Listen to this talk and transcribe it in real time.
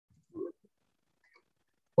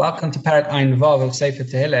Welcome to Perek Ayin Vav of Sefer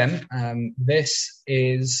Tehillim. This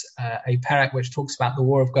is a Perek which talks about the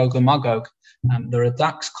war of Gog and Magog. The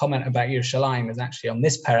Radak's comment about Yerushalayim is actually on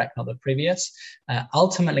this Perek, not the previous.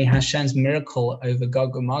 Ultimately, Hashem's miracle over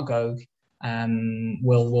Gog and Magog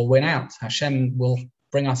will win out. Hashem will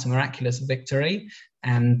bring us a miraculous victory,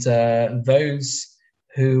 and those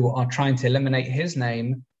who are trying to eliminate His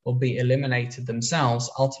name will be eliminated themselves.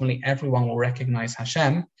 Ultimately, everyone will recognize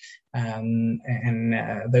Hashem.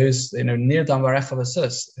 Those, Nirdam Varecha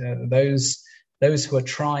V'sus, those who are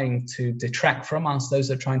trying to detract from us, those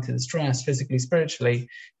who are trying to destroy us physically, spiritually,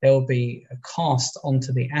 they will be cast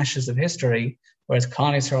onto the ashes of history, whereas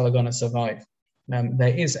Klal Yisrael are going to survive. There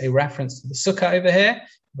is a reference to the Sukkah over here,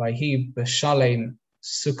 Vayhi B'Shalem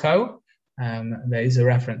Sukko. There is a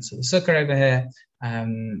reference to the Sukkah over here.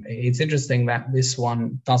 It's interesting that this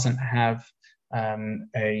one doesn't have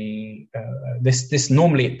this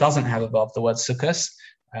normally it doesn't have above the word sukkos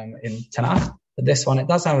in Tanakh, but this one it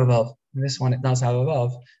does have above.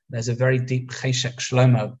 There's a very deep cheshek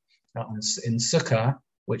shlomo in sukkah,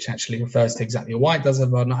 which actually refers to exactly why it does have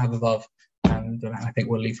above, not have above. And I think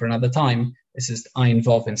we'll leave for another time. This is Ayin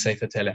Vav in Sefer Tehillim.